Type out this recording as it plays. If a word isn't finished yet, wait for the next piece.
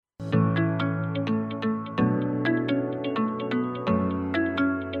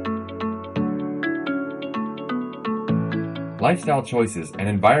Lifestyle choices and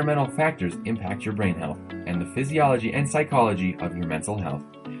environmental factors impact your brain health and the physiology and psychology of your mental health.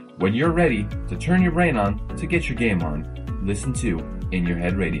 When you're ready to turn your brain on to get your game on, listen to In Your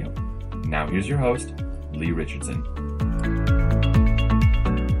Head Radio. Now here's your host, Lee Richardson.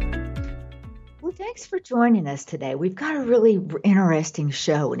 Well, thanks for joining us today. We've got a really interesting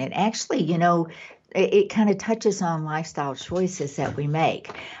show, and it actually, it kind of touches on lifestyle choices that we make.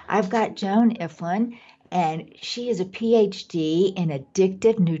 I've got Joan Iflin, and she is a PhD in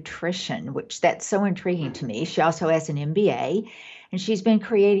addictive nutrition, which that's so intriguing to me. She also has an MBA, and she's been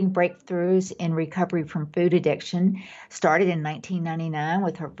creating breakthroughs in recovery from food addiction, started in 1999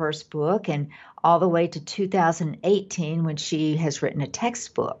 with her first book, and all the way to 2018 when she has written a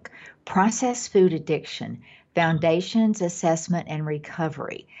textbook, Processed Food Addiction, Foundations, Assessment, and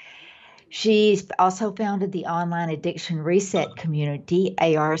Recovery. She's also founded the Online Addiction Reset Community,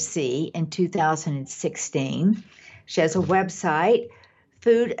 ARC, in 2016. She has a website,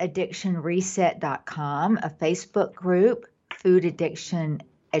 foodaddictionreset.com, a Facebook group, Food Addiction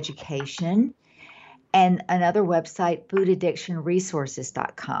Education, and another website,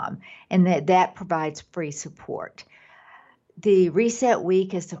 foodaddictionresources.com, and that provides free support. The Reset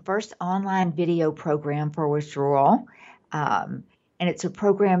Week is the first online video program for withdrawal. And it's a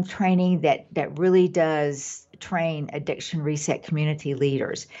program training that really does train addiction reset community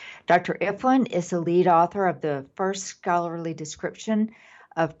leaders. Dr. Iflin is the lead author of the first scholarly description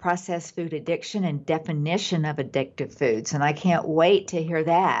of processed food addiction and definition of addictive foods. And I can't wait to hear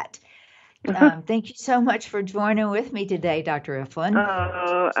that. Thank you so much for joining with me today, Dr. Iflin.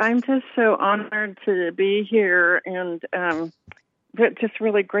 I'm just so honored to be here and just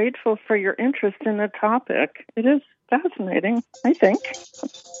really grateful for your interest in the topic. It is fascinating, I think.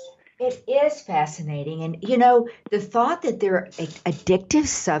 It is fascinating. And, the thought that there are addictive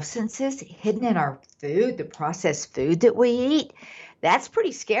substances hidden in our food, the processed food that we eat, that's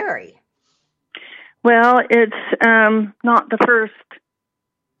pretty scary. Well, it's not the first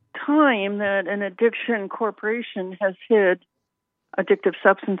time that an addiction corporation has hid addictive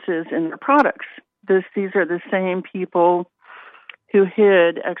substances in their products. These are the same people who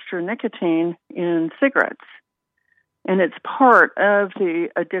hid extra nicotine in cigarettes. And it's part of the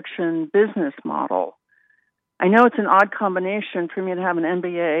addiction business model. I know it's an odd combination for me to have an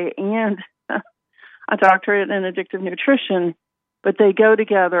MBA and a doctorate in addictive nutrition, but they go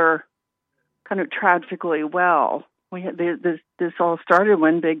together kind of tragically well. This all started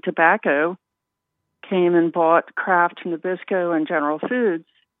when Big Tobacco came and bought Kraft, Nabisco, and General Foods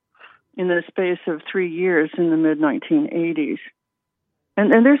in the space of 3 years in the mid-1980s.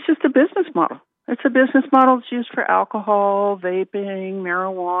 And there's just a business model. It's a business model that's used for alcohol, vaping,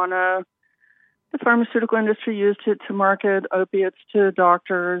 marijuana. The pharmaceutical industry used it to market opiates to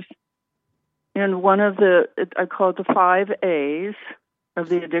doctors. And one of I call it the 5 A's of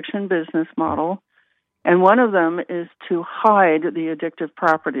the addiction business model. And one of them is to hide the addictive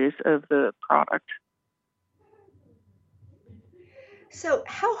properties of the product. So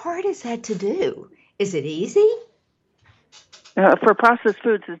how hard is that to do? Is it easy? For processed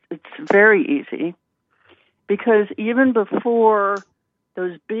foods, it's very easy because even before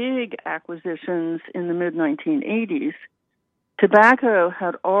those big acquisitions in the mid-1980s, tobacco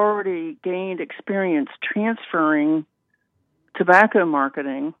had already gained experience transferring tobacco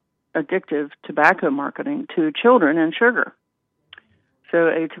marketing, addictive tobacco marketing, to children and sugar. So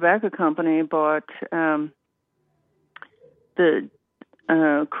a tobacco company bought the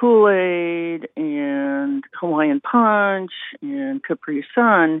Kool-Aid and Hawaiian Punch and Capri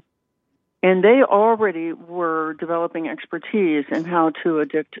Sun, and they already were developing expertise in how to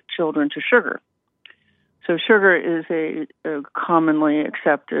addict children to sugar. So sugar is a commonly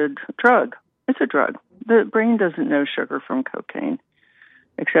accepted drug. It's a drug. The brain doesn't know sugar from cocaine,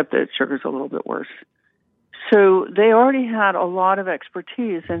 except that sugar's a little bit worse. So they already had a lot of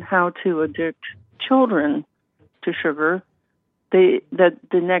expertise in how to addict children to sugar. The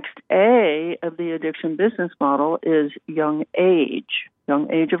next A of the addiction business model is young age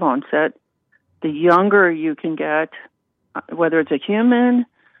of onset. The younger you can get, whether it's a human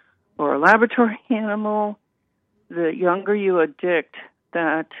or a laboratory animal, the younger you addict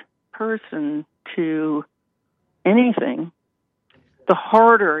that person to anything, the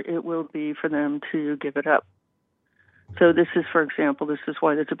harder it will be for them to give it up. So this is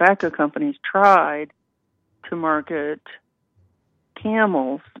why the tobacco companies tried to market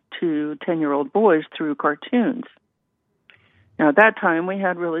Camels to 10-year-old boys through cartoons. Now, at that time, we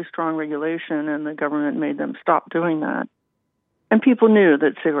had really strong regulation, and the government made them stop doing that. And people knew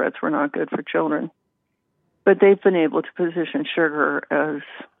that cigarettes were not good for children. But they've been able to position sugar as,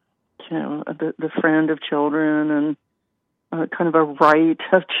 the friend of children, and kind of a right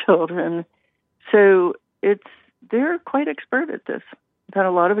of children. So they're quite expert at this. They've had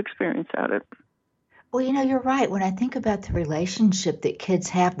a lot of experience at it. Well, you're right. When I think about the relationship that kids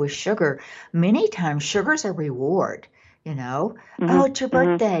have with sugar, many times sugar's a reward. Oh, it's your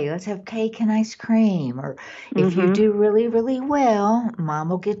birthday. Let's have cake and ice cream. Or if you do really, really well, mom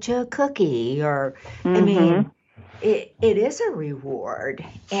will get you a cookie. Or, I mean, it is a reward.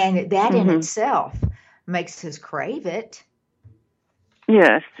 And that in itself makes us crave it.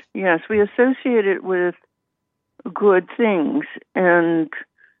 Yes. We associate it with good things, and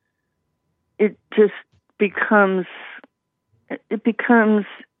it just becomes a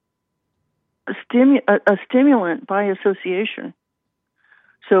stimulant by association.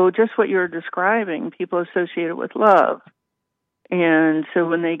 So just what you're describing, people associate it with love. And so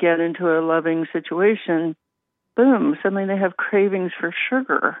when they get into a loving situation, boom, suddenly they have cravings for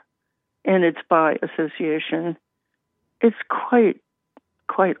sugar, and it's by association. It's quite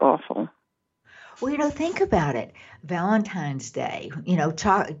awful. Well, think about it. Valentine's Day,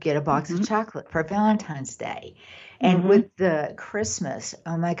 get a box of chocolate for Valentine's Day. And with the Christmas,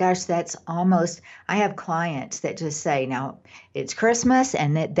 oh my gosh, that's almost, I have clients that just say, now it's Christmas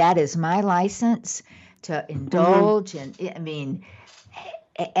and that is my license to indulge. And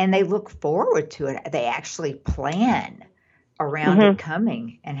and they look forward to it. They actually plan around it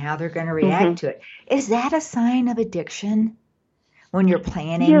coming and how they're going to react to it. Is that a sign of addiction? When you're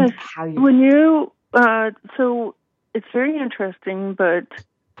planning how you... So it's very interesting, but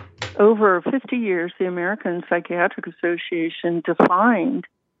over 50 years, the American Psychiatric Association defined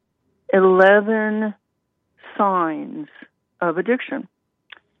 11 signs of addiction.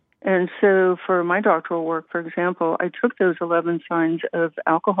 And so for my doctoral work, for example, I took those 11 signs of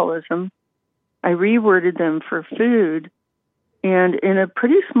alcoholism, I reworded them for food, and in a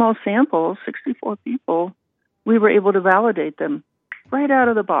pretty small sample, 64 people, we were able to validate them right out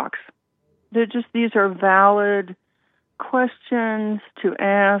of the box. These are valid questions to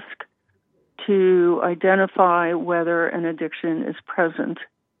ask to identify whether an addiction is present.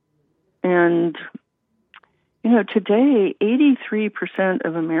 And, today, 83%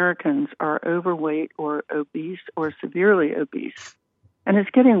 of Americans are overweight or obese or severely obese. And it's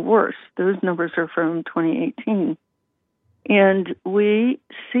getting worse. Those numbers are from 2018. And we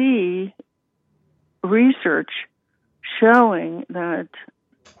see research showing that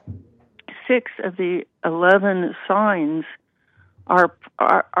 6 of the 11 signs are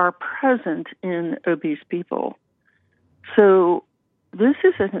present in obese people. So this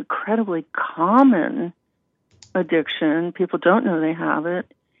is an incredibly common addiction. People don't know they have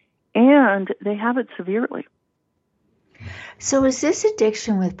it, and they have it severely. So is this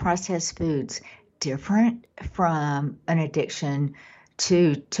addiction with processed foods different from an addiction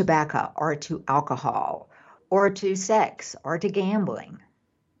to tobacco or to alcohol or to sex or to gambling?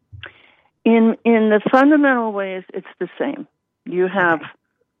 In the fundamental ways, it's the same. You have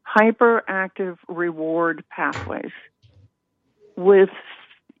hyperactive reward pathways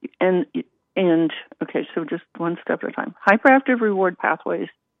so just one step at a time. Hyperactive reward pathways.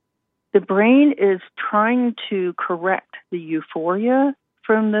 The brain is trying to correct the euphoria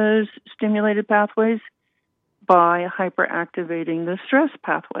from those stimulated pathways by hyperactivating the stress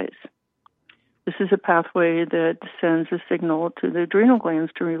pathways. This is a pathway that sends a signal to the adrenal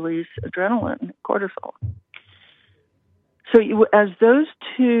glands to release adrenaline, cortisol. So as those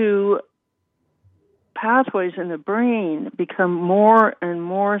two pathways in the brain become more and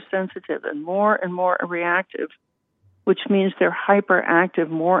more sensitive and more reactive, which means they're hyperactive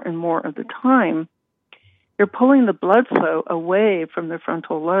more and more of the time, you're pulling the blood flow away from the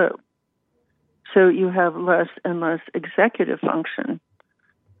frontal lobe. So you have less and less executive function,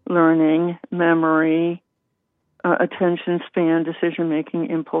 learning, memory, attention span, decision-making,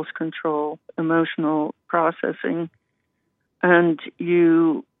 impulse control, emotional processing. And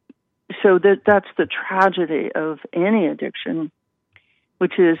that's the tragedy of any addiction,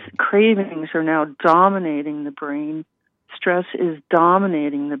 which is cravings are now dominating the brain. Stress is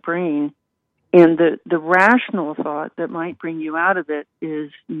dominating the brain. And the rational thought that might bring you out of it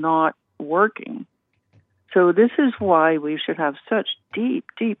is not working. So this is why we should have such deep,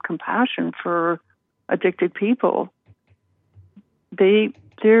 deep compassion for addicted people. They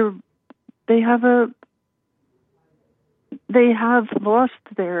have lost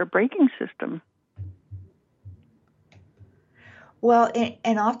their braking system. Well,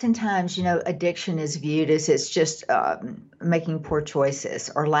 and oftentimes, addiction is viewed as it's just making poor choices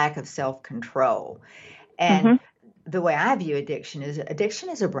or lack of self-control. And the way I view addiction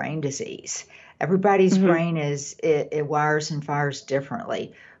is a brain disease. Everybody's brain it wires and fires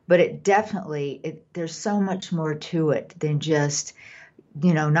differently. but it definitely, there's so much more to it than just,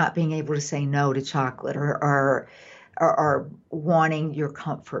 not being able to say no to chocolate or wanting your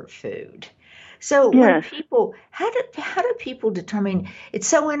comfort food. So when Yes. people, how do people determine? It's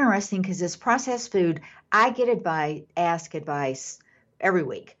so interesting because this processed food, I get ask advice every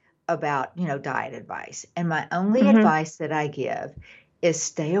week about diet advice, and my only Mhm. advice that I give is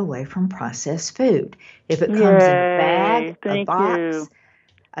stay away from processed food. If it comes in a bag, Yay. a Thank you. box,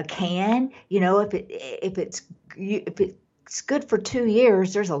 a can, if it's good for 2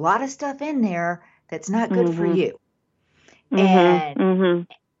 years, there's a lot of stuff in there that's not good for Mhm. you. Mhm. And Mhm.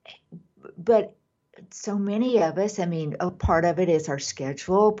 but so many of us, I mean, a part of it is our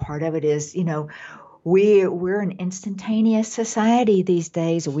schedule, part of it is, we're an instantaneous society these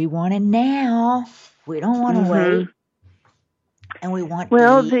days. We want it now. We don't want to Mhm. wait, and we want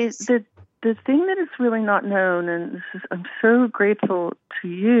Well, ease. the thing that is really not known, and I'm so grateful to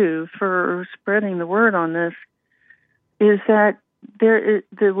you for spreading the word on this, is that there is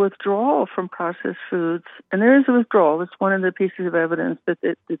the withdrawal from processed foods, and there is a withdrawal. It's one of the pieces of evidence that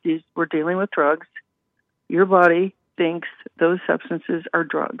these we're dealing with drugs. Your body thinks those substances are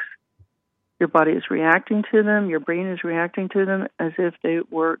drugs. Your body is reacting to them. Your brain is reacting to them as if they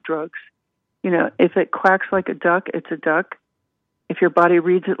were drugs. If it quacks like a duck, it's a duck. If your body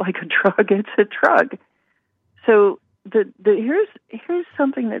reads it like a drug, it's a drug. So here's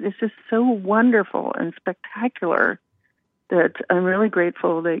something that is just so wonderful and spectacular that I'm really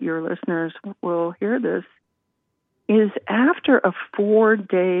grateful that your listeners will hear this, is after a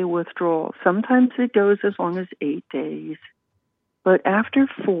 4-day withdrawal. Sometimes it goes as long as 8 days, but after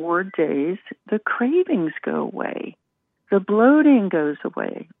 4 days, the cravings go away. The bloating goes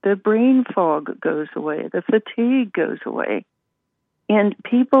away. The brain fog goes away. The fatigue goes away. And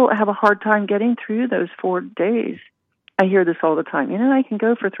people have a hard time getting through those 4 days. I hear this all the time. I can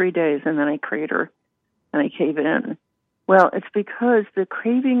go for 3 days and then I crater and I cave in. Well, it's because the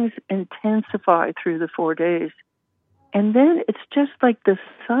cravings intensify through the 4 days. And then it's just like the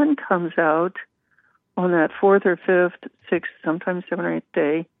sun comes out on that 4th or 5th, 6th, sometimes 7th or 8th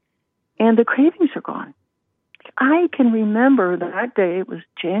day, and the cravings are gone. I can remember that day. It was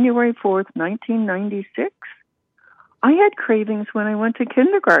January 4th, 1996. I had cravings when I went to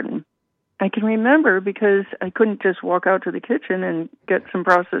kindergarten. I can remember because I couldn't just walk out to the kitchen and get some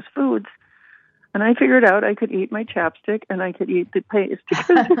processed foods. And I figured out I could eat my chapstick and I could eat the paste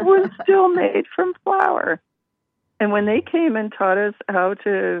because it was still made from flour. And when they came and taught us how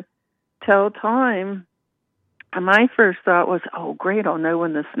to tell time, my first thought was, oh, great, I'll know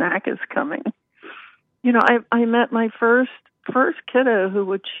when the snack is coming. I met my first kiddo who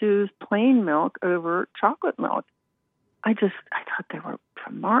would choose plain milk over chocolate milk. I thought they were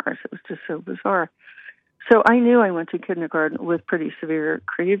from Mars. It was just so bizarre. So I knew I went to kindergarten with pretty severe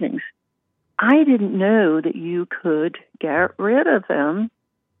cravings. I didn't know that you could get rid of them.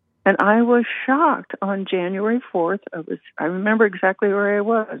 And I was shocked on January 4th. I remember exactly where I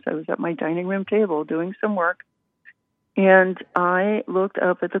was. I was at my dining room table doing some work. And I looked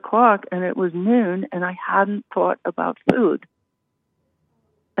up at the clock and it was noon and I hadn't thought about food.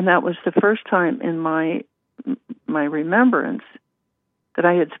 And that was the first time in my remembrance that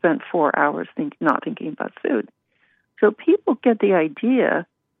I had spent 4 hours not thinking about food. So people get the idea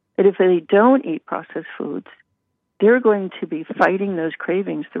that if they don't eat processed foods, they're going to be fighting those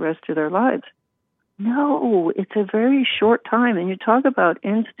cravings the rest of their lives. No, it's a very short time. And you talk about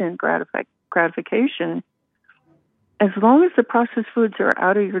instant gratification. As long as the processed foods are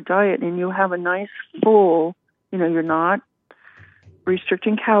out of your diet and you have a nice full, you're not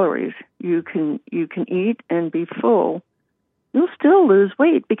restricting calories, you can eat and be full, you'll still lose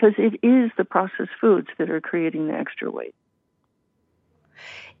weight because it is the processed foods that are creating the extra weight.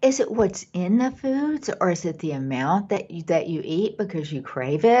 Is it what's in the foods, or is it the amount that you eat because you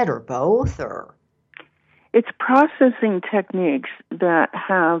crave it, or both? Or it's processing techniques that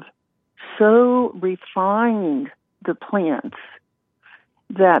have so refined the plants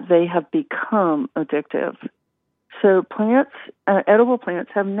that they have become addictive. So plants, edible plants,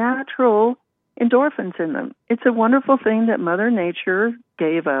 have natural endorphins in them. It's a wonderful thing that Mother Nature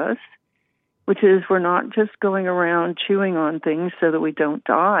gave us, which is we're not just going around chewing on things so that we don't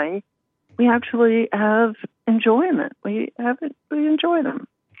die. We actually have enjoyment. We enjoy them.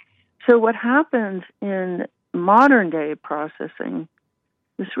 So what happens in modern day processing,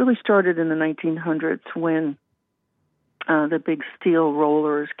 this really started in the 1900s when the big steel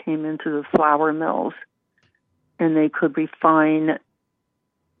rollers came into the flour mills and they could refine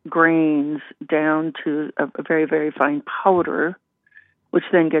grains down to a very, very fine powder, which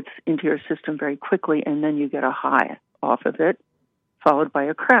then gets into your system very quickly, and then you get a high off of it. followed by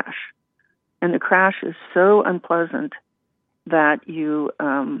a crash. And the crash is so unpleasant that you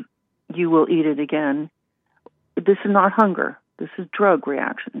will eat it again. This is not hunger. This is drug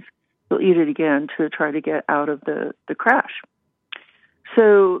reactions. You'll eat it again to try to get out of the crash.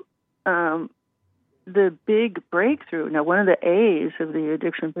 So the big breakthrough, now one of the A's of the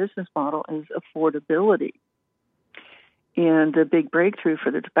addiction business model is affordability. And the big breakthrough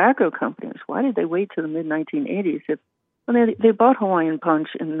for the tobacco companies, why did they wait till the mid-1980s? They bought Hawaiian Punch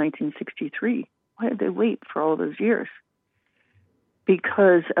in 1963. Why did they wait for all those years?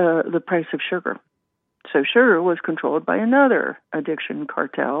 Because the price of sugar. So sugar was controlled by another addiction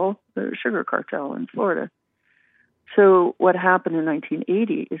cartel, the sugar cartel in Florida. So what happened in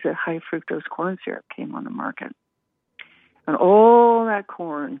 1980 is that high fructose corn syrup came on the market. And all that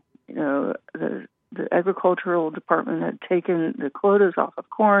corn, the agricultural department had taken the quotas off of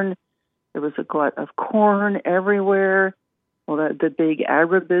corn. There was a glut of corn everywhere. Well, the big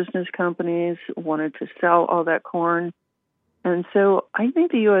agribusiness companies wanted to sell all that corn. And so I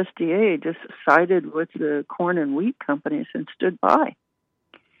think the USDA just sided with the corn and wheat companies and stood by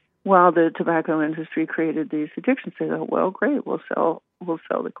while the tobacco industry created these addictions. They thought, well, great, we'll sell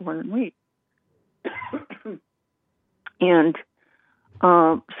the corn and wheat. And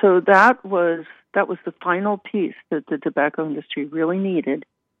so that was the final piece that the tobacco industry really needed,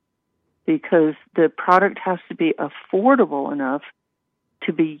 because the product has to be affordable enough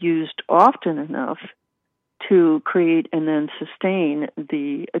to be used often enough to create and then sustain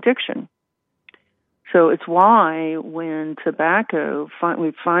the addiction. So it's why when tobacco,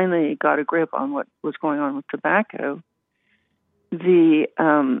 we finally got a grip on what was going on with tobacco,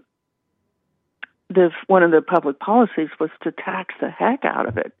 one of the public policies was to tax the heck out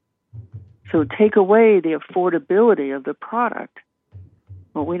of it. So take away the affordability of the product.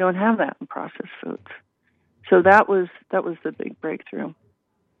 Well, we don't have that in processed foods. So that was the big breakthrough.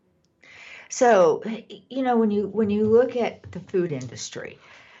 So, when you look at the food industry,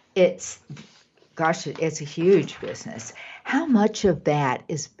 it's a huge business. How much of that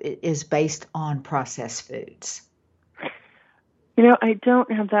is based on processed foods? I don't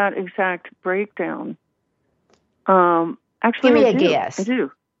have that exact breakdown. Actually, give me a guess. I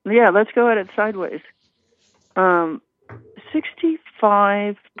do. Yeah, let's go at it sideways.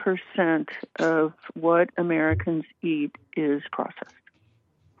 65% of what Americans eat is processed.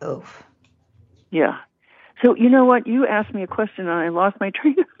 Oof. Yeah. So you know what? You asked me a question and I lost my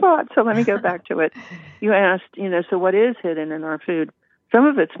train of thought, so let me go back to it. You asked, so what is hidden in our food? Some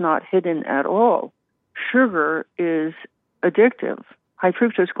of it's not hidden at all. Sugar is addictive. High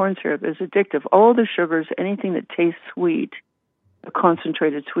fructose corn syrup is addictive. All the sugars, anything that tastes sweet, a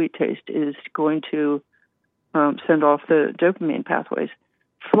concentrated sweet taste, is going to send off the dopamine pathways.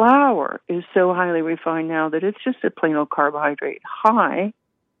 Flour is so highly refined now that it's just a plain old carbohydrate high,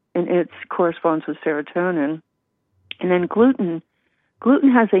 and it corresponds with serotonin. And then gluten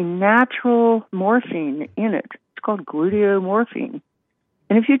has a natural morphine in it. It's called gluteomorphine.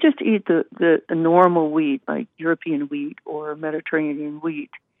 And if you just eat the normal wheat, like European wheat or Mediterranean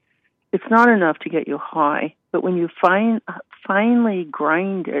wheat, it's not enough to get you high. But when you finely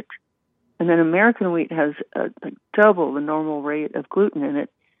grind it, and then American wheat has double the normal rate of gluten in it,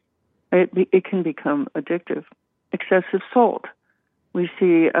 it can become addictive. Excessive salt. We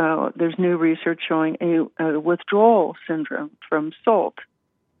see there's new research showing a withdrawal syndrome from salt.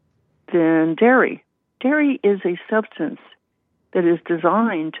 Then dairy. Dairy is a substance that is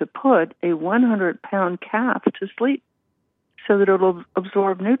designed to put a 100-pound calf to sleep so that it'll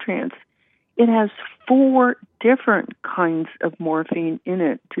absorb nutrients. It has 4 different kinds of morphine in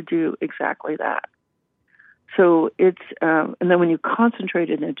it to do exactly that. So it's, and then when you concentrate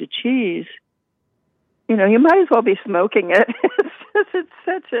it into cheese, you might as well be smoking it. It's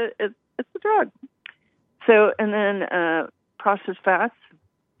a drug. So, and then processed fats.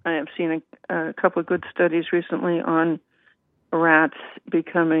 I have seen a couple of good studies recently on rats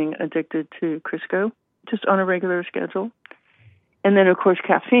becoming addicted to Crisco, just on a regular schedule. And then, of course,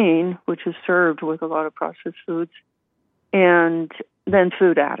 caffeine, which is served with a lot of processed foods, and then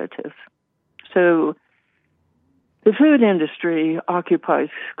food additives. So the food industry occupies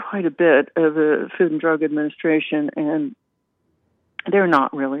quite a bit of the Food and Drug Administration, and they're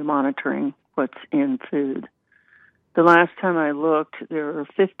not really monitoring what's in food. The last time I looked, there were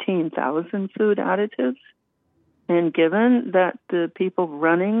 15,000 food additives. And given that the people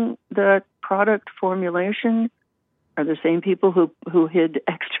running the product formulation are the same people who hid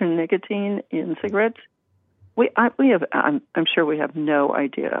extra nicotine in cigarettes, I'm sure we have no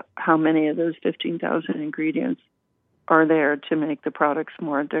idea how many of those 15,000 ingredients are there to make the products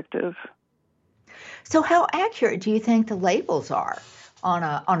more addictive. So how accurate do you think the labels are on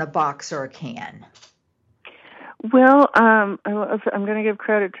a box or a can? Well, I'm going to give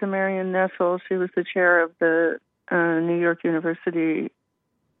credit to Marion Nessel. She was the chair of the New York University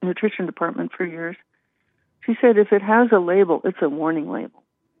Nutrition Department for years. She said if it has a label, it's a warning label.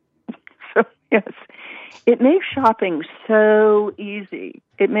 So, yes, it makes shopping so easy.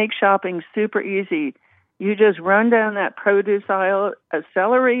 It makes shopping super easy. You just run down that produce aisle. A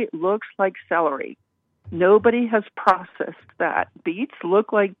celery looks like celery. Nobody has processed that. Beets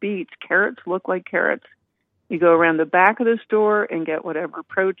look like beets. Carrots look like carrots. You go around the back of the store and get whatever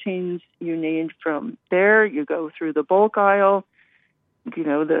proteins you need from there. You go through the bulk aisle. You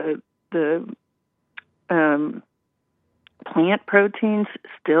know, the plant proteins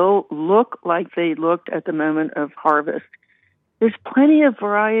still look like they looked at the moment of harvest. There's plenty of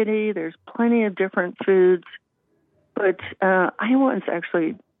variety. There's plenty of different foods. But I once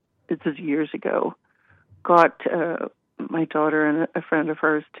actually, this is years ago, got my daughter and a friend of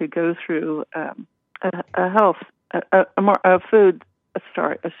hers to go through a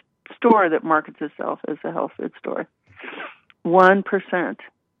store that markets itself as a health food store. 1%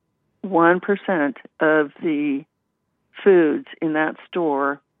 of the foods in that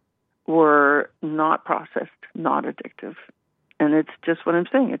store were not processed, not addictive. And it's just what I'm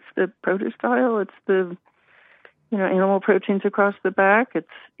saying. It's the produce aisle. It's the animal proteins across the back.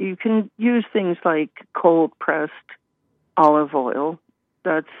 You can use things like cold pressed olive oil.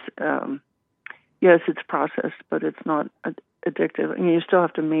 That's yes, it's processed, but it's not addictive. I mean, you still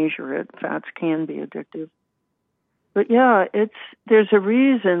have to measure it. Fats can be addictive. But yeah, there's a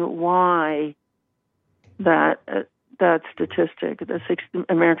reason why that statistic,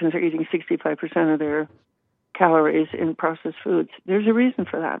 Americans are eating 65% of their calories in processed foods. There's a reason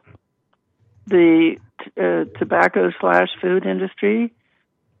for that. The tobacco/food industry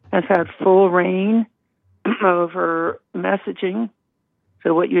has had full reign over messaging.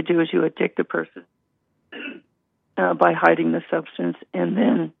 So what you do is you addict a person by hiding the substance, and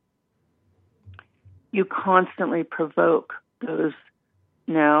then you constantly provoke those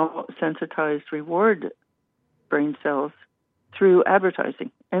now sensitized reward brain cells through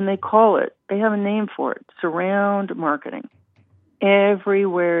advertising. And they have a name for it, surround marketing.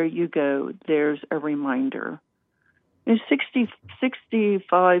 Everywhere you go, there's a reminder.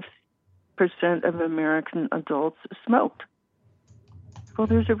 65% of American adults smoked. Well,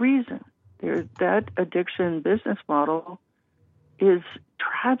 there's a reason. That addiction business model is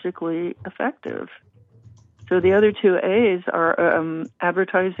tragically effective. So the other two A's are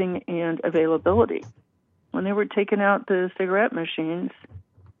advertising and availability. When they were taking out the cigarette machines,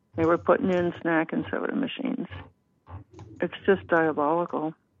 they were putting in snack and soda machines. It's just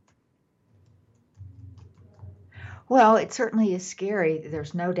diabolical. Well, it certainly is scary.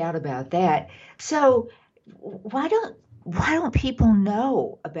 There's no doubt about that. So why don't people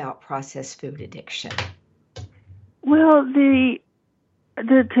know about processed food addiction? Well, the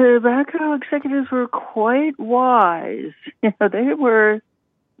tobacco executives were quite wise. They were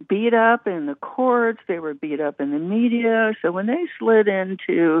beat up in the courts. They were beat up in the media. So when they slid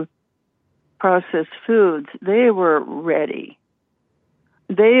into processed foods, they were ready.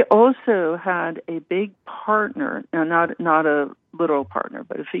 They also had a big partner, now not a literal partner,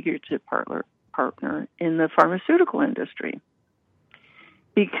 but a figurative partner in the pharmaceutical industry.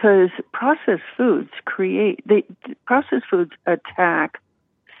 Because processed foods attack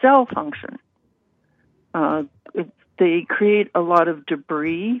cell function. They create a lot of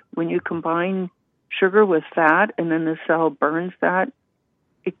debris when you combine sugar with fat, and then the cell burns that.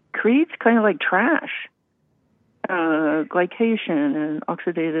 It creates kind of like trash, glycation and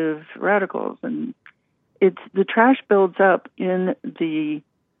oxidative radicals, and the trash builds up in the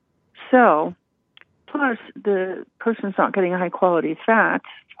cell. Plus, the person's not getting high quality fats.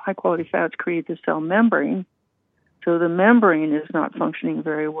 High quality fats create the cell membrane, so the membrane is not functioning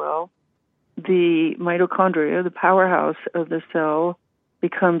very well. The mitochondria, the powerhouse of the cell,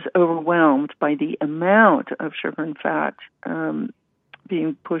 becomes overwhelmed by the amount of sugar and fat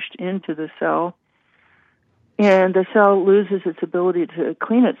being pushed into the cell, and the cell loses its ability to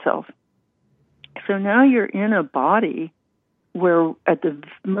clean itself. So now you're in a body where at the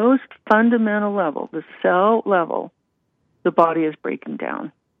most fundamental level, the cell level, the body is breaking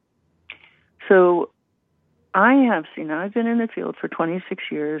down. So I've been in the field for 26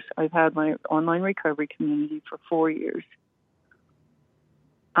 years. I've had my online recovery community for 4 years.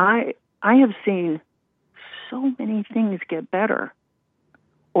 I have seen so many things get better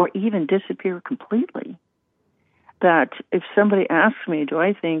or even disappear completely that if somebody asks me, do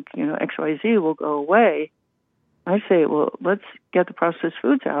I think, XYZ will go away? I say, well, let's get the processed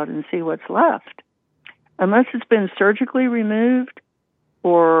foods out and see what's left. unless it's been surgically removed,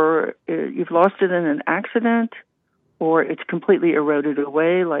 or you've lost it in an accident, or it's completely eroded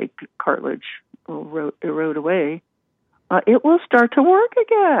away, like cartilage will erode away, it will start to work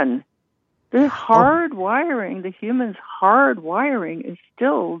again. The hard wiring, the human's hard wiring is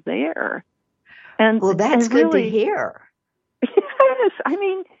still there. And well, that's and good really, to hear. Yes. I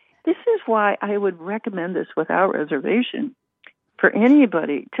mean, this is why I would recommend this without reservation for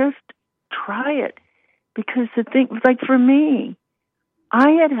anybody. Just try it. Because the thing, like for me, I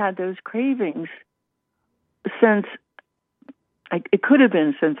had those cravings since, it could have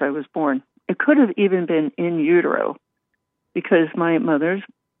been since I was born. It could have even been in utero, because my mother's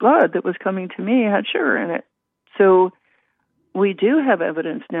blood that was coming to me had sugar in it. So we do have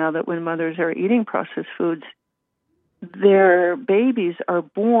evidence now that when mothers are eating processed foods, their babies are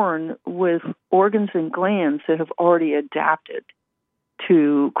born with organs and glands that have already adapted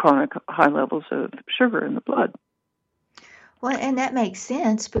to chronic high levels of sugar in the blood. Well, and that makes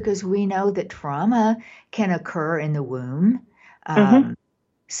sense because we know that trauma can occur in the womb.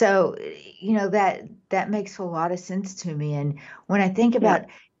 So, that makes a lot of sense to me. And when I think about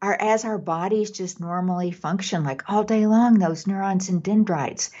as our bodies just normally function, like all day long, those neurons and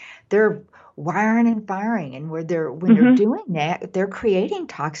dendrites, they're wiring and firing. And when they're doing that, they're creating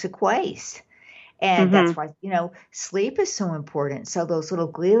toxic waste. And that's why, sleep is so important. So those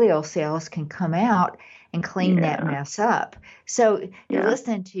little glial cells can come out and clean that mess up. So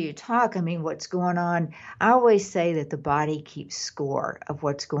listening to you talk, I mean, what's going on, I always say that the body keeps score of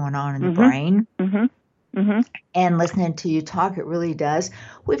what's going on in the brain. And listening to you talk, it really does.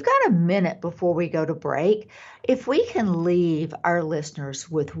 We've got a minute before we go to break. If we can leave our listeners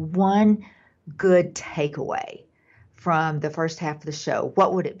with one good takeaway from the first half of the show,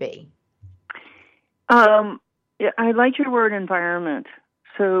 what would it be? I like your word environment.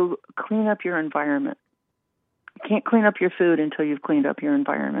 So clean up your environment. You can't clean up your food until you've cleaned up your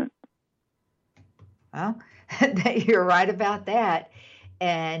environment. Well, you're right about that.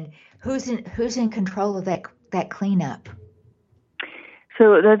 And who's in control of that cleanup?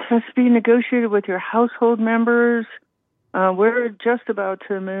 So that has to be negotiated with your household members. We're just about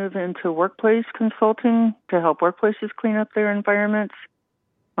to move into workplace consulting to help workplaces clean up their environments.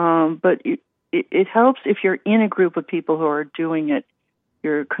 But it helps if you're in a group of people who are doing it.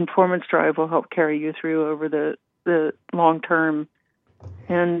 Your conformance drive will help carry you through over the long term.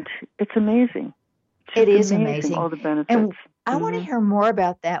 And it's amazing. It is amazing. All the benefits. And I want to hear more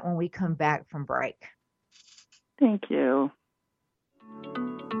about that when we come back from break. Thank you.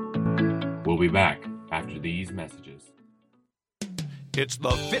 We'll be back after these messages. It's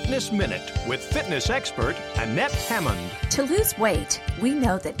the Fitness Minute with fitness expert Annette Hammond. To lose weight, we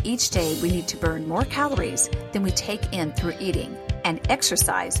know that each day we need to burn more calories than we take in through eating, and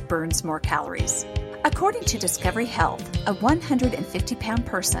exercise burns more calories. According to Discovery Health, a 150-pound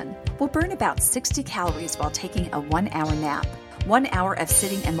person will burn about 60 calories while taking a 1-hour nap. 1 hour of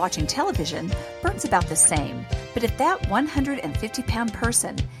sitting and watching television burns about the same. But if that 150-pound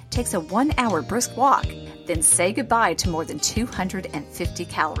person takes a 1-hour brisk walk, then say goodbye to more than 250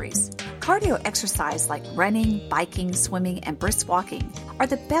 calories. Cardio exercise like running, biking, swimming, and brisk walking are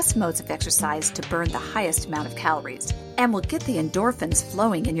the best modes of exercise to burn the highest amount of calories and will get the endorphins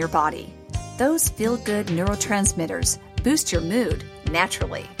flowing in your body. Those feel-good neurotransmitters boost your mood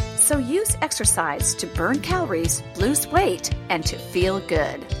naturally. So use exercise to burn calories, lose weight, and to feel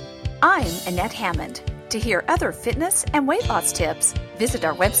good. I'm Annette Hammond. To hear other fitness and weight loss tips, visit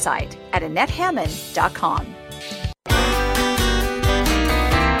our website at AnnetteHammond.com.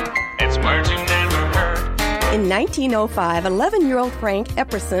 It's words you never heard. In 1905, 11-year-old Frank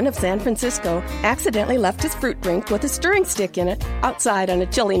Epperson of San Francisco accidentally left his fruit drink with a stirring stick in it outside on a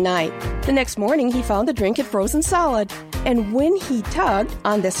chilly night. The next morning, he found the drink had frozen solid. And when he tugged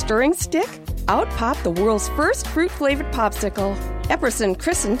on the stirring stick, out popped the world's first fruit-flavored popsicle. Epperson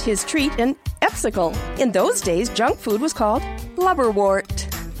christened his treat an Epsicle. In those days, junk food was called blubberwort.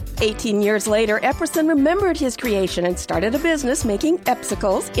 18 years later, Epperson remembered his creation and started a business making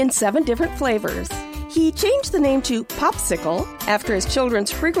Epsicles in 7 different flavors. He changed the name to Popsicle after his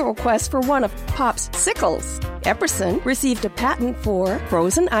children's frequent request for one of Pop's sickles. Epperson received a patent for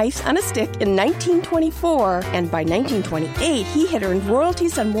frozen ice on a stick in 1924, and by 1928, he had earned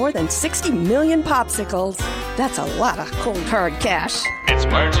royalties on more than 60 million popsicles. That's a lot of cold, hard cash. It's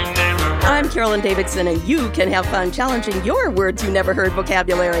words you never heard. I'm Carolyn Davidson, and you can have fun challenging your words you never heard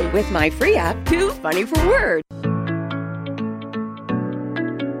vocabulary with my free app, Too Funny for Words.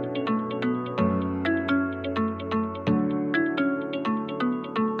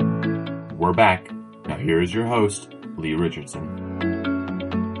 We're back. Now here is your host, Lee Richardson.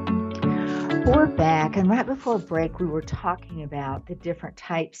 We're back, and right before break, we were talking about the different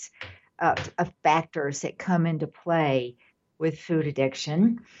types of factors that come into play with food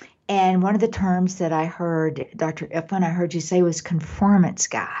addiction. And one of the terms that I heard, Dr. Ifan, I heard you say was conformance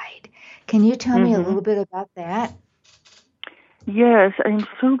guide. Can you tell me a little bit about that? Yes, I'm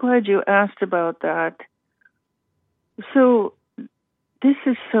so glad you asked about that. So this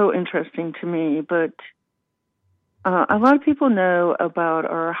is so interesting to me, but a lot of people know about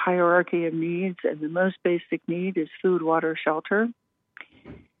our hierarchy of needs, and the most basic need is food, water, shelter.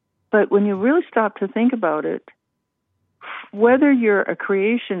 But when you really stop to think about it, whether you're a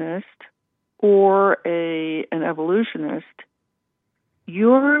creationist or an evolutionist,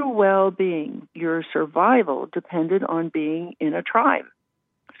 your well-being, your survival depended on being in a tribe.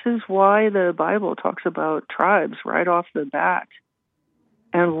 This is why the Bible talks about tribes right off the bat,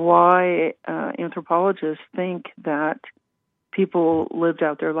 and why anthropologists think that people lived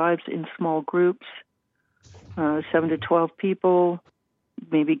out their lives in small groups, 7 to 12 people,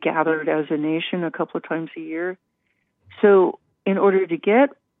 maybe gathered as a nation a couple of times a year. So in order to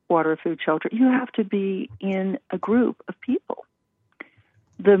get water, food, shelter, you have to be in a group of people.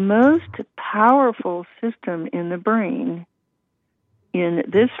 The most powerful system in the brain in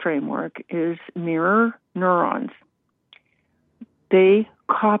this framework is mirror neurons. They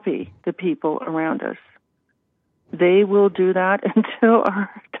copy the people around us. They will do that until our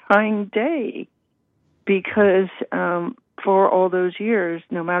dying day, because for all those years,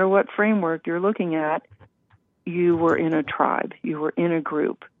 no matter what framework you're looking at, you were in a tribe, you were in a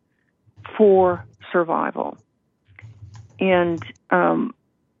group for survival. And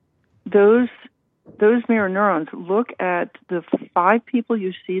those mirror neurons look at the 5 people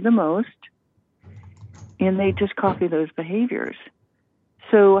you see the most, and they just copy those behaviors.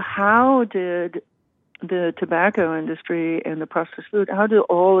 So how did the tobacco industry and the processed food, how do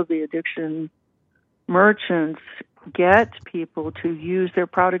all of the addiction merchants get people to use their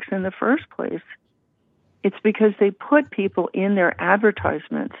products in the first place? It's because they put people in their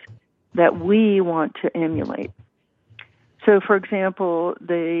advertisements that we want to emulate. So, for example,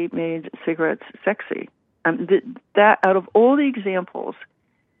 they made cigarettes sexy. That out of all the examples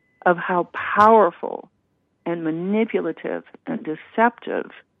of how powerful and manipulative and deceptive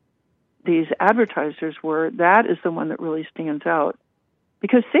these advertisers were, that is the one that really stands out.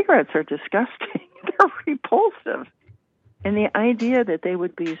 Because cigarettes are disgusting. They're repulsive. And the idea that they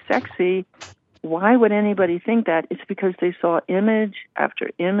would be sexy, why would anybody think that? It's because they saw image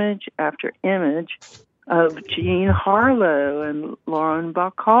after image after image of Jean Harlow and Lauren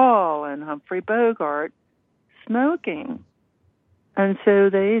Bacall and Humphrey Bogart smoking. And so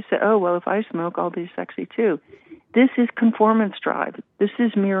they say, oh, well, if I smoke, I'll be sexy too. This is conformance drive. This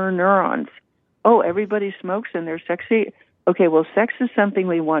is mirror neurons. Oh, everybody smokes and they're sexy. Okay, well, sex is something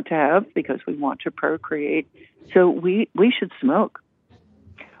we want to have because we want to procreate. So we should smoke.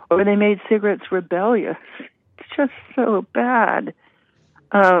 Or they made cigarettes rebellious. It's just so bad.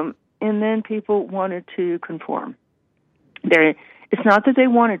 And then people wanted to conform. It's not that they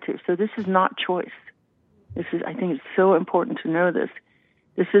wanted to. So this is not choice. I think it's so important to know this.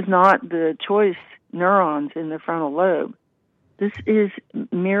 This is not the choice neurons in the frontal lobe. This is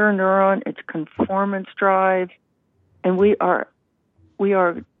mirror neuron. It's conformance drive, and we are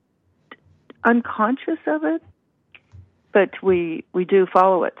unconscious of it, but we do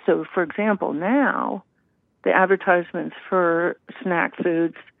follow it. So, for example, now the advertisements for snack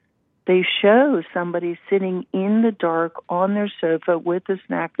foods, they show somebody sitting in the dark on their sofa with the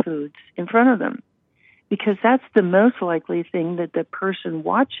snack foods in front of them, because that's the most likely thing that the person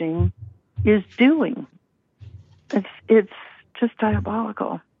watching is doing. It's just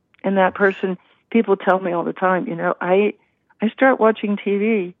diabolical. And that person, people tell me all the time, I start watching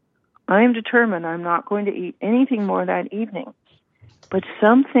TV. I am determined I'm not going to eat anything more that evening. But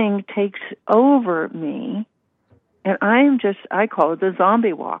something takes over me, and I call it the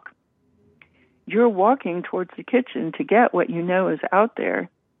zombie walk. You're walking towards the kitchen to get what you know is out there.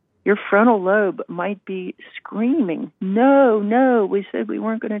 Your frontal lobe might be screaming, no, we said we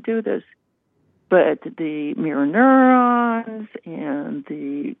weren't going to do this. But the mirror neurons and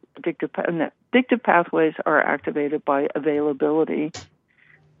the addictive pathways are activated by availability.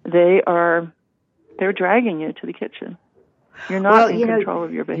 They're dragging you to the kitchen. You're not in control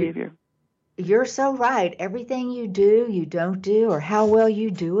of your behavior. You're so right. Everything you do, you don't do, or how well you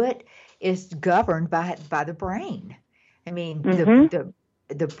do it is governed by the brain. I mean,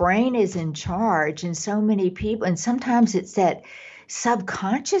 the brain is in charge, and so many people, and sometimes it's that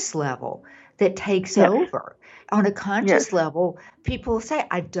subconscious level that takes over. On a conscious level, people say,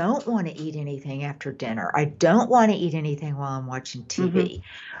 I don't want to eat anything after dinner. I don't want to eat anything while I'm watching TV.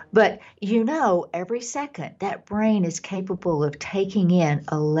 But every second that brain is capable of taking in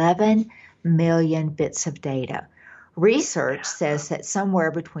 11 million bits of data. Research says that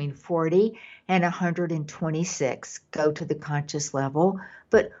somewhere between 40 and 126 go to the conscious level,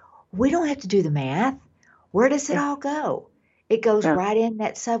 but we don't have to do the math. Where does it all go? It goes right in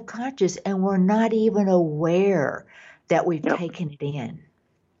that subconscious, and we're not even aware that we've taken it in.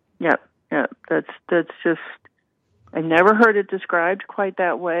 Yep. That's just, I never heard it described quite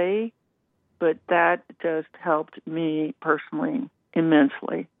that way, but that just helped me personally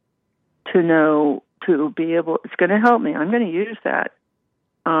immensely to know, to be able, it's going to help me. I'm going to use that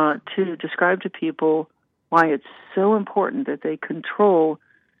to describe to people why it's so important that they control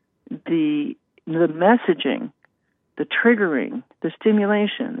the messaging, the triggering, the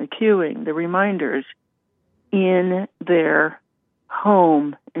stimulation, the cueing, the reminders in their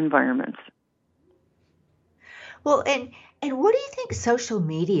home environments. Well, and what do you think social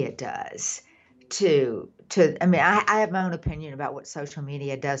media does to I mean, I have my own opinion about what social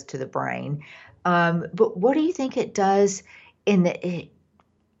media does to the brain, but what do you think it does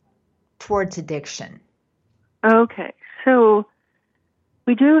towards addiction? Okay, so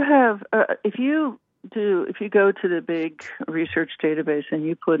we do have, if you go to the big research database and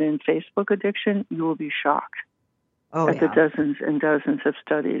you put in Facebook addiction, you will be shocked at the dozens and dozens of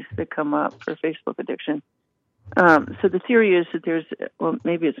studies that come up for Facebook addiction. So the theory is that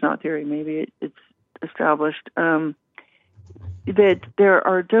maybe it's not theory, maybe it's established, that there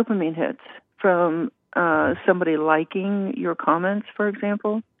are dopamine hits from somebody liking your comments, for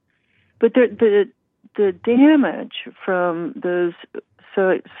example. But the damage from those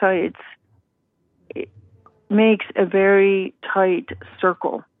sites makes a very tight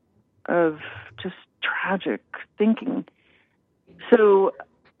circle of just tragic thinking. So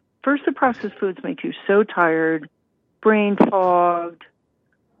first, the processed foods make you so tired, brain fogged,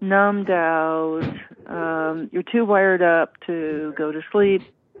 numbed out, you're too wired up to go to sleep,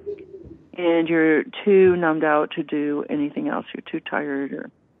 and you're too numbed out to do anything else. You're too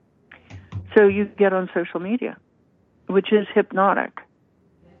tired. So you get on social media, which is hypnotic.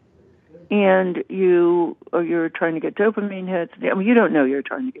 And you're trying to get dopamine hits. I mean, you don't know you're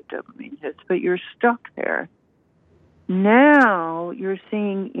trying to get dopamine hits, but you're stuck there. Now you're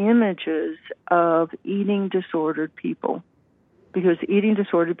seeing images of eating disordered people, because eating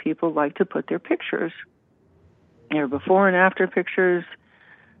disordered people like to put their pictures, their before and after pictures,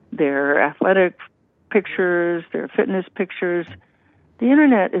 their athletic pictures, their fitness pictures. The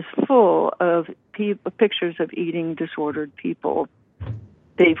internet is full of pictures of eating disordered people.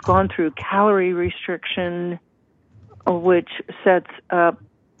 They've gone through calorie restriction, which sets up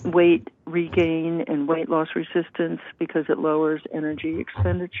weight regain and weight loss resistance because it lowers energy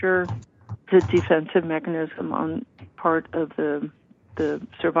expenditure. It's a defensive mechanism on part of the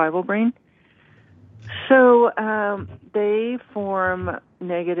survival brain. So they form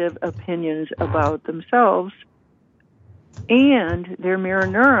negative opinions about themselves, and their mirror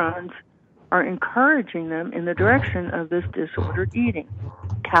neurons are encouraging them in the direction of this disordered eating,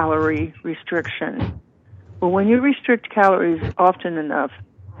 calorie restriction. Well, when you restrict calories often enough,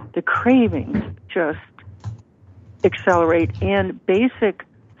 the cravings just accelerate, and basic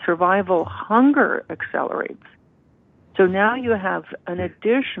survival hunger accelerates. So now you have an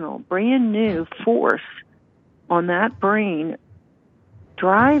additional, brand new force on that brain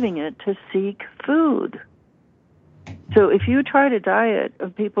driving it to seek food. So if you try to diet,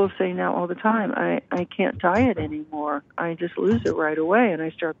 people say now all the time, I can't diet anymore. I just lose it right away and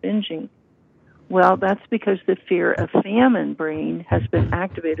I start binging. Well, that's because the fear of famine brain has been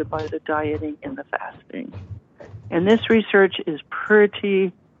activated by the dieting and the fasting. And this research is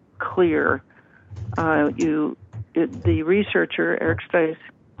pretty clear. The researcher, Eric Stice,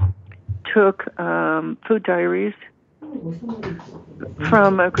 took food diaries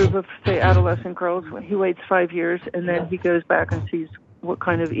from a group of, say, adolescent girls. He waits 5 years, and then he goes back and sees what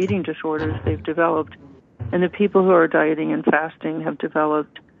kind of eating disorders they've developed. And the people who are dieting and fasting have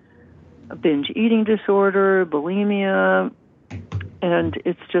developed a binge eating disorder, bulimia, and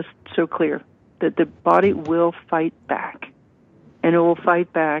it's just so clear that the body will fight back. And it will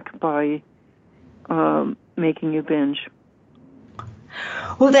fight back by making you binge.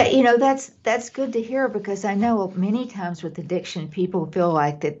 Well, that's good to hear, because I know many times with addiction, people feel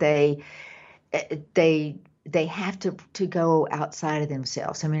like that they have to go outside of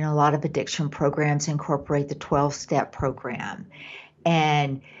themselves. I mean, a lot of addiction programs incorporate the 12-step program,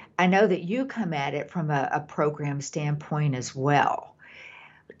 and I know that you come at it from a program standpoint as well.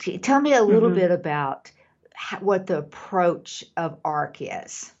 Tell me a little bit about what the approach of ARC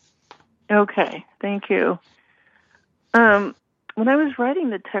is. Okay, thank you. when I was writing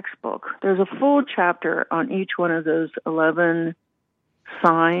the textbook, there's a full chapter on each one of those 11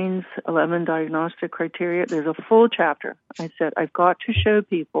 signs, 11 diagnostic criteria. There's a full chapter. I said, I've got to show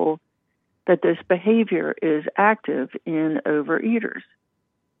people that this behavior is active in overeaters.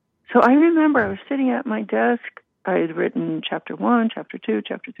 So I remember I was sitting at my desk. I had written chapter 1, chapter 2,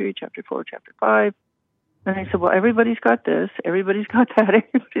 chapter 3, chapter 4, chapter 5. And I said, well, everybody's got this. Everybody's got that.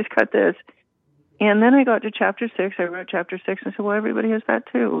 Everybody's got this. And then I got to chapter 6. I wrote chapter 6 and I said, well, everybody has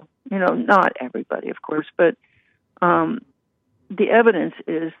that too. Not everybody, of course, but the evidence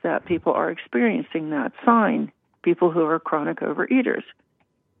is that people are experiencing that sign, people who are chronic overeaters.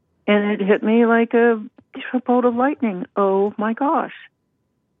 And it hit me like a bolt of lightning. Oh, my gosh.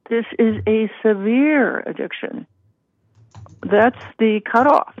 This is a severe addiction. That's the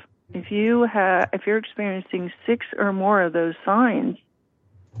cutoff. If you're experiencing 6 or more of those signs,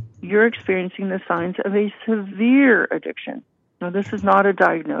 you're experiencing the signs of a severe addiction. Now, this is not a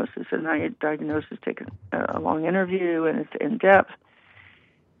diagnosis, and a diagnosis takes a long interview and it's in depth.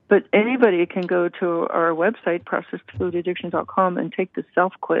 But anybody can go to our website, processedfoodaddictions.com, and take the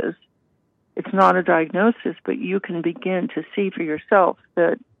self-quiz. It's not a diagnosis, but you can begin to see for yourself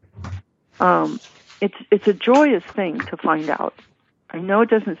that it's a joyous thing to find out. I know it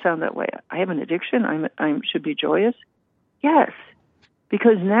doesn't sound that way. I have an addiction. I should be joyous. Yes,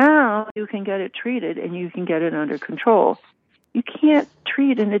 because now you can get it treated and you can get it under control. You can't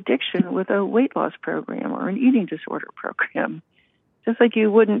treat an addiction with a weight loss program or an eating disorder program. Just like you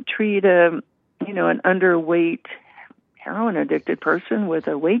wouldn't treat an underweight heroin addicted person with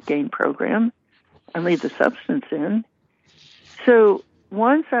a weight gain program and leave the substance in. So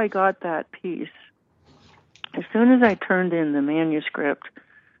once I got that piece, as soon as I turned in the manuscript,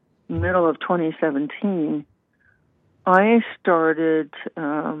 middle of 2017, I started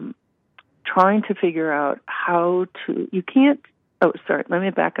trying to figure out how to, let me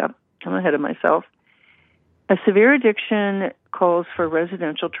back up. I'm ahead of myself. A severe addiction calls for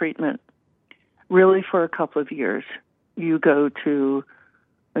residential treatment, really for a couple of years. You go to,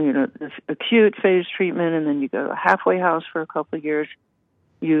 the acute phase treatment, and then you go to a halfway house for a couple of years.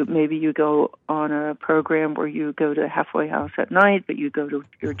 Maybe you go on a program where you go to a halfway house at night, but you go to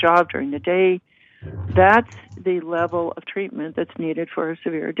your job during the day. That's the level of treatment that's needed for a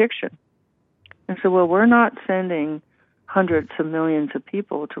severe addiction. And so, we're not sending hundreds of millions of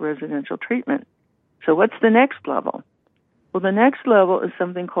people to residential treatment. So what's the next level? Well, the next level is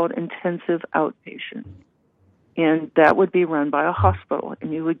something called intensive outpatient. And that would be run by a hospital.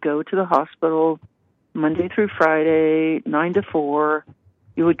 And you would go to the hospital Monday through Friday, 9 to 4.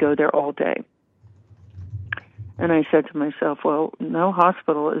 You would go there all day. And I said to myself, well, no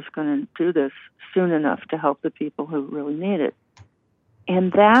hospital is going to do this soon enough to help the people who really need it.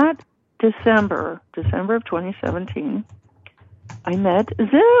 And that December of 2017, I met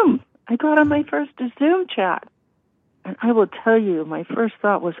Zoom. I got on my first Zoom chat. And I will tell you, my first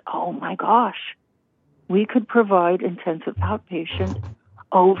thought was, oh my gosh, we could provide intensive outpatient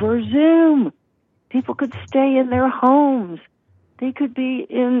over Zoom. People could stay in their homes. They could be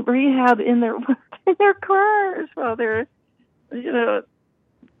in rehab in their cars while they're,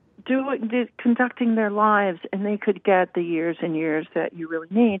 conducting their lives, and they could get the years and years that you really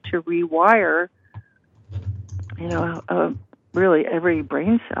need to rewire, really every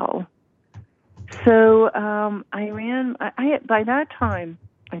brain cell. So by that time,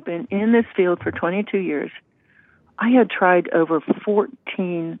 I've been in this field for 22 years. I had tried over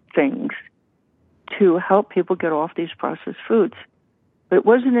 14 things to help people get off these processed foods. But it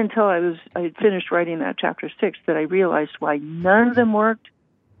wasn't until I had finished writing that chapter 6 that I realized why none of them worked,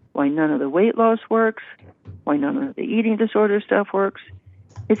 why none of the weight loss works, why none of the eating disorder stuff works.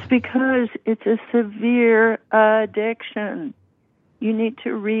 It's because it's a severe addiction. You need to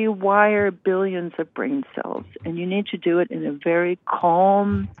rewire billions of brain cells, and you need to do it in a very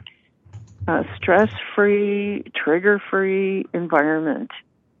calm, stress-free, trigger-free environment.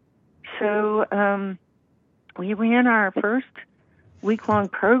 So we ran our first week-long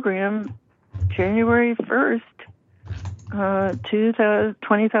program January 1st,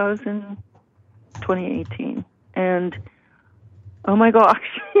 2018. And, oh my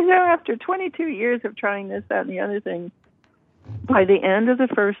gosh, after 22 years of trying this, that, and the other thing, by the end of the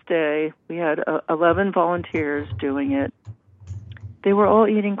first day, we had 11 volunteers doing it. They were all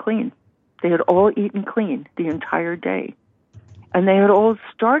eating clean. They had all eaten clean the entire day. And they had all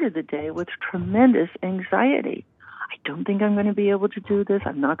started the day with tremendous anxiety. I don't think I'm going to be able to do this.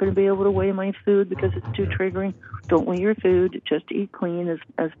 I'm not going to be able to weigh my food because it's too triggering. Don't weigh your food. Just eat clean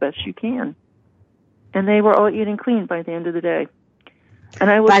as best you can. And they were all eating clean by the end of the day. And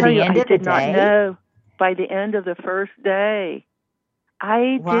I will tell you, I did not know. By the end of the first day,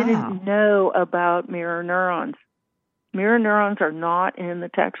 I Wow. didn't know about mirror neurons. Mirror neurons are not in the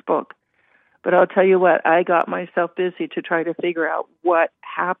textbook. But I'll tell you what, I got myself busy to try to figure out what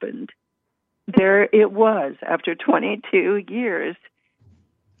happened. There it was, after 22 years,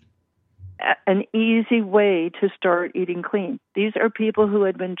 an easy way to start eating clean. These are people who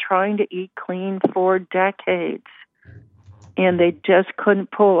had been trying to eat clean for decades, and they just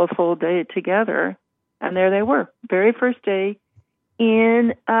couldn't pull a full day together. And there they were, very first day,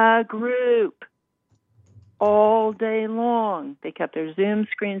 in a group all day long. They kept their Zoom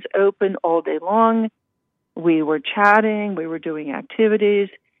screens open all day long. We were chatting. We were doing activities.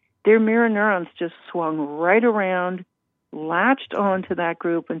 Their mirror neurons just swung right around, latched onto that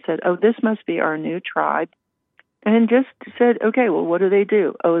group and said, oh, this must be our new tribe. And just said, okay, well, what do they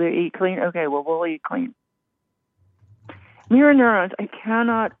do? Oh, they eat clean? Okay, well, we'll eat clean. Mirror neurons, I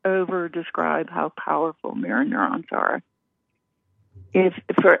cannot over-describe how powerful mirror neurons are. If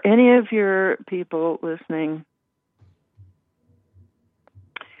for any of your people listening,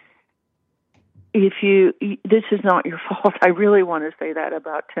 this is not your fault. I really want to say that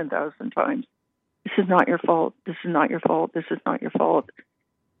about 10,000 times. This is not your fault. This is not your fault. This is not your fault.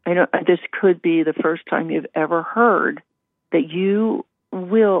 I know this could be the first time you've ever heard that you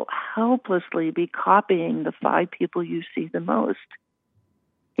will helplessly be copying the 5 people you see the most.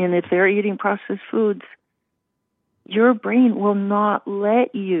 And if they're eating processed foods, your brain will not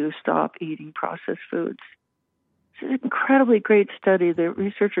let you stop eating processed foods. It's an incredibly great study. The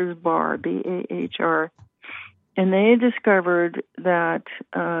researchers Bahr, B-A-H-R, and they discovered that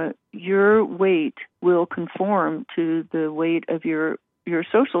your weight will conform to the weight of your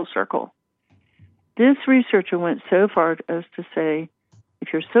social circle. This researcher went so far as to say,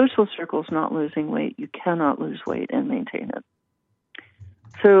 if your social circle is not losing weight, you cannot lose weight and maintain it.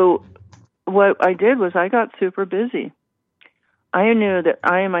 So what I did was I got super busy. I knew that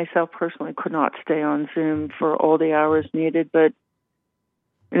I myself personally could not stay on Zoom for all the hours needed, but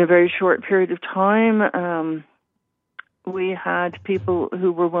in a very short period of time, we had people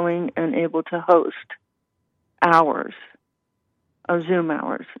who were willing and able to host hours of Zoom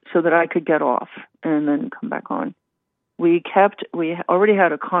hours so that I could get off and then come back on. We already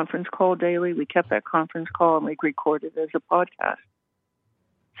had a conference call daily. We kept that conference call and we recorded it as a podcast.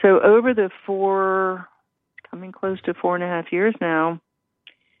 So over the coming close to 4.5 years now,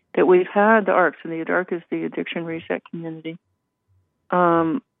 that we've had the ARCs, and the ARC is the Addiction Reset Community,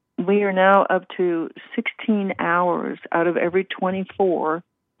 we are now up to 16 hours out of every 24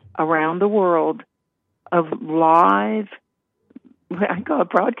 around the world of live, I call it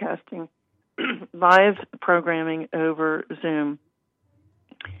broadcasting, live programming over Zoom.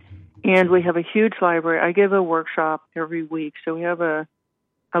 And we have a huge library. I give a workshop every week, so we have a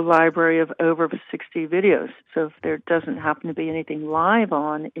library of over 60 videos. So if there doesn't happen to be anything live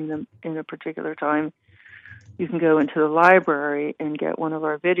on in a particular time, you can go into the library and get one of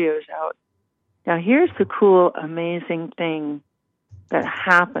our videos out. Now, here's the cool, amazing thing that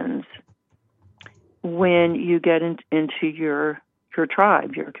happens when you get into your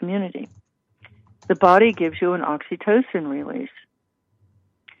tribe, your community. The body gives you an oxytocin release.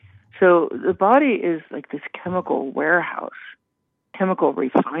 So the body is like this chemical warehouse, chemical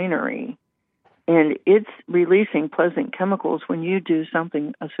refinery, and it's releasing pleasant chemicals when you do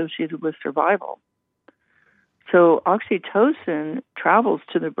something associated with survival. So oxytocin travels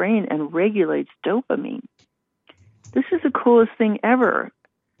to the brain and regulates dopamine. This is the coolest thing ever.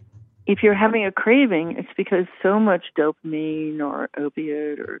 If you're having a craving, it's because so much dopamine or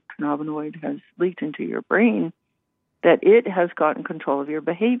opiate or cannabinoid has leaked into your brain that it has gotten control of your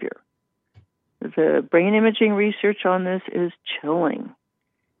behavior. The brain imaging research on this is chilling.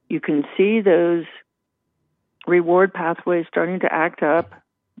 You can see those reward pathways starting to act up.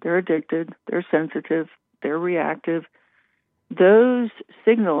 They're addicted. They're sensitive. They're reactive. Those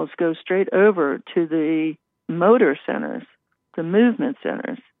signals go straight over to the motor centers, the movement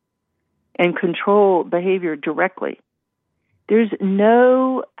centers, and control behavior directly. There's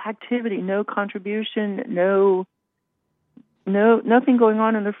no activity, no contribution, nothing going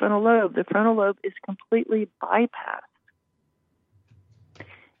on in the frontal lobe. The frontal lobe is completely bypassed.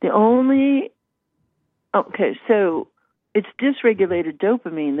 So it's dysregulated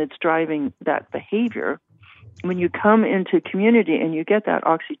dopamine that's driving that behavior. When you come into community and you get that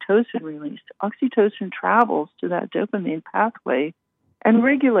oxytocin release, oxytocin travels to that dopamine pathway and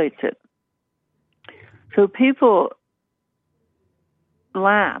regulates it. So people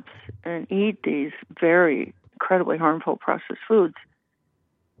lapse and eat these very incredibly harmful processed foods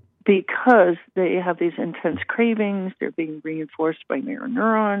because they have these intense cravings. They're being reinforced by mirror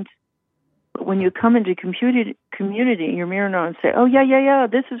neurons. But when you come into community, your mirror neurons say, oh, yeah,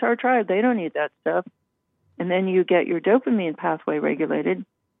 this is our tribe. They don't need that stuff. And then you get your dopamine pathway regulated.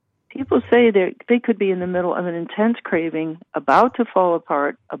 People say they could be in the middle of an intense craving, about to fall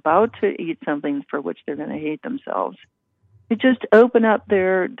apart, about to eat something for which they're going to hate themselves. You just open up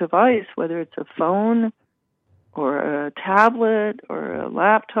their device, whether it's a phone or a tablet or a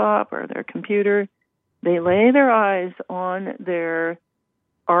laptop or their computer. They lay their eyes on their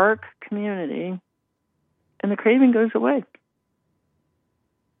ARC community, and the craving goes away.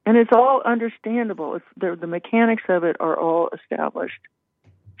 And it's all understandable. The mechanics of it are all established.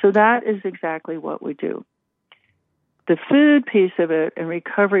 So that is exactly what we do. The food piece of it and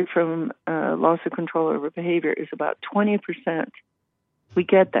recovery from loss of control over behavior is about 20%. We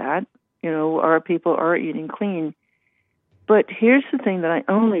get that. Our people are eating clean. But here's the thing that I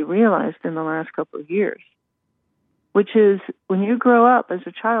only realized in the last couple of years, which is when you grow up as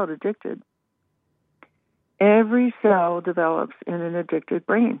a child addicted, every cell develops in an addicted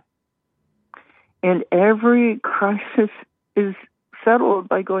brain. And every crisis is settled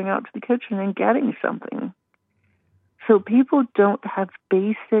by going out to the kitchen and getting something. So people don't have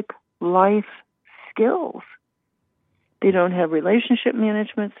basic life skills. They don't have relationship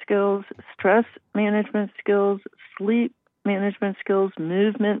management skills, stress management skills, sleep management skills,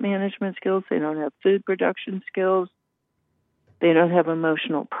 movement management skills. They don't have food production skills. They don't have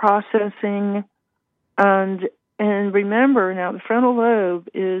emotional processing. And remember, now the frontal lobe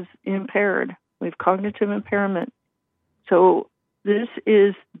is impaired. We have cognitive impairment. So this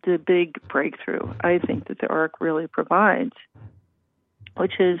is the big breakthrough, I think, that the ARC really provides,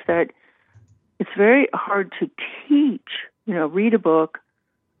 which is that it's very hard to teach, read a book,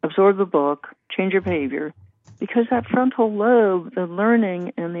 absorb the book, change your behavior, because that frontal lobe, the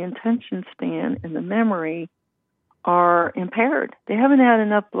learning and the attention span and the memory are impaired. They haven't had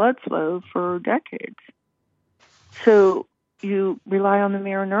enough blood flow for decades. So you rely on the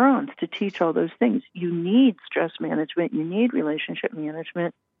mirror neurons to teach all those things. You need stress management. You need relationship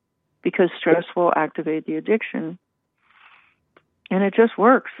management because stress will activate the addiction. And it just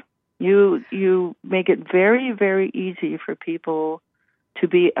works. You make it very, very easy for people to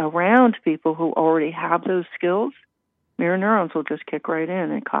be around people who already have those skills. Mirror neurons will just kick right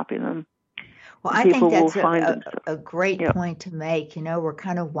in and copy them. Well, I think that's a great point to make. We're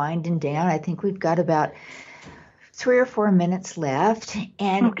kind of winding down. I think we've got about 3 or 4 minutes left.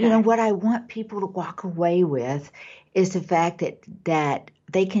 And, what I want people to walk away with is the fact that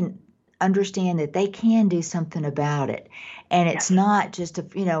they can understand that they can do something about it. And it's not just,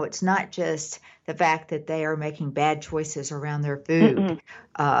 it's not just the fact that they are making bad choices around their food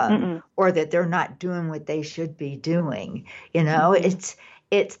or that they're not doing what they should be doing.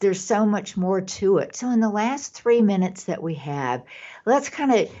 There's so much more to it. So in the last 3 minutes that we have, let's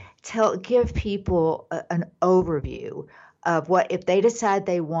kind of give people an overview of what, if they decide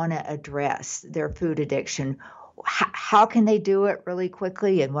they want to address their food addiction, how can they do it really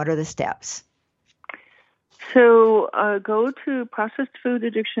quickly, and what are the steps? So go to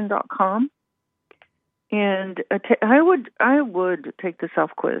processedfoodaddiction.com, and I would take the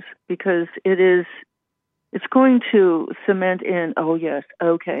self-quiz because it's going to cement in, oh yes,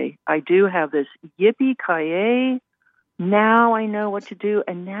 okay, I do have this, yippee-ki-yay, now I know what to do,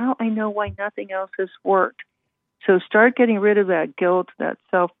 and now I know why nothing else has worked. So start getting rid of that guilt, that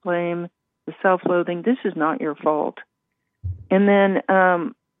self-blame, the self-loathing. This is not your fault. And then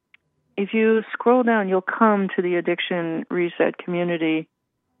if you scroll down, you'll come to the Addiction Reset community.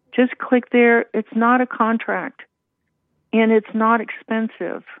 Just click there. It's not a contract, and it's not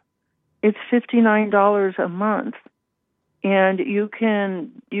expensive. It's $59 a month, and you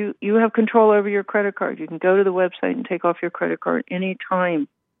have control over your credit card. You can go to the website and take off your credit card anytime.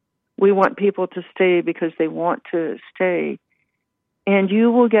 We want people to stay because they want to stay. And you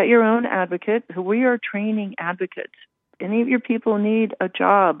will get your own advocate. We are training advocates. Any of your people need a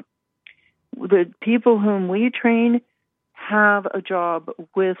job. The people whom we train have a job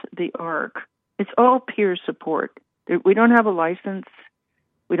with the ARC. It's all peer support. We don't have a license.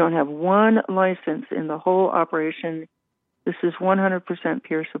 We don't have one license in the whole operation. This is 100%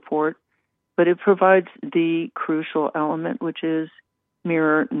 peer support, but it provides the crucial element, which is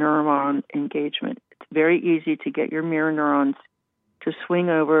mirror neuron engagement. It's very easy to get your mirror neurons to swing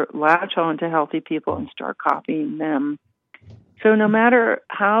over, latch on to healthy people, and start copying them. So no matter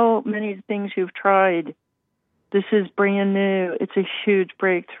how many things you've tried, this is brand new. It's a huge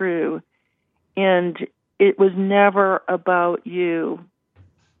breakthrough. And it was never about you.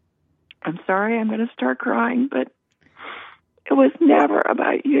 I'm sorry, I'm going to start crying, but it was never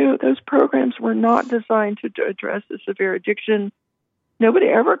about you. Those programs were not designed to address the severe addiction. Nobody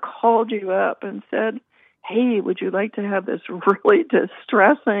ever called you up and said, hey, would you like to have this really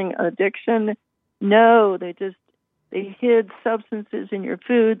distressing addiction? No, they hid substances in your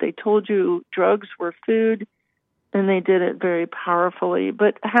food. They told you drugs were food, and they did it very powerfully.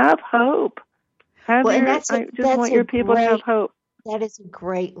 But have hope. I just want your people to have hope. That is a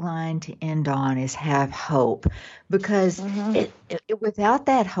great line to end on, is have hope, because without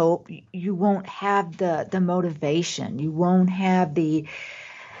that hope, you won't have the motivation. You won't have you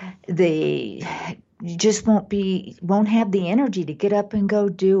just won't have the energy to get up and go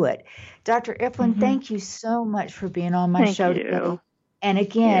do it. Dr. Eflin, thank you so much for being on my show today. And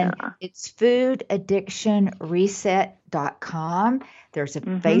again, it's foodaddictionreset.com. There's a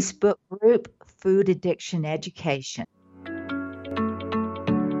Facebook group, Food Addiction Education.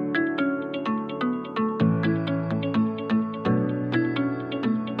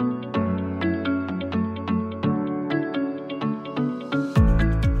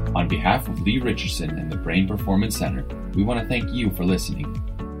 On behalf of Lee Richardson and the Brain Performance Center, we want to thank you for listening.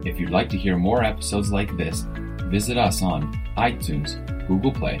 If you'd like to hear more episodes like this, visit us on iTunes,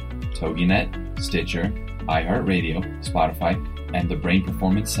 Google Play, TogiNet, Stitcher, iHeartRadio, Spotify, and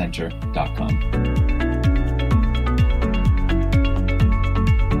thebrainperformancecenter.com.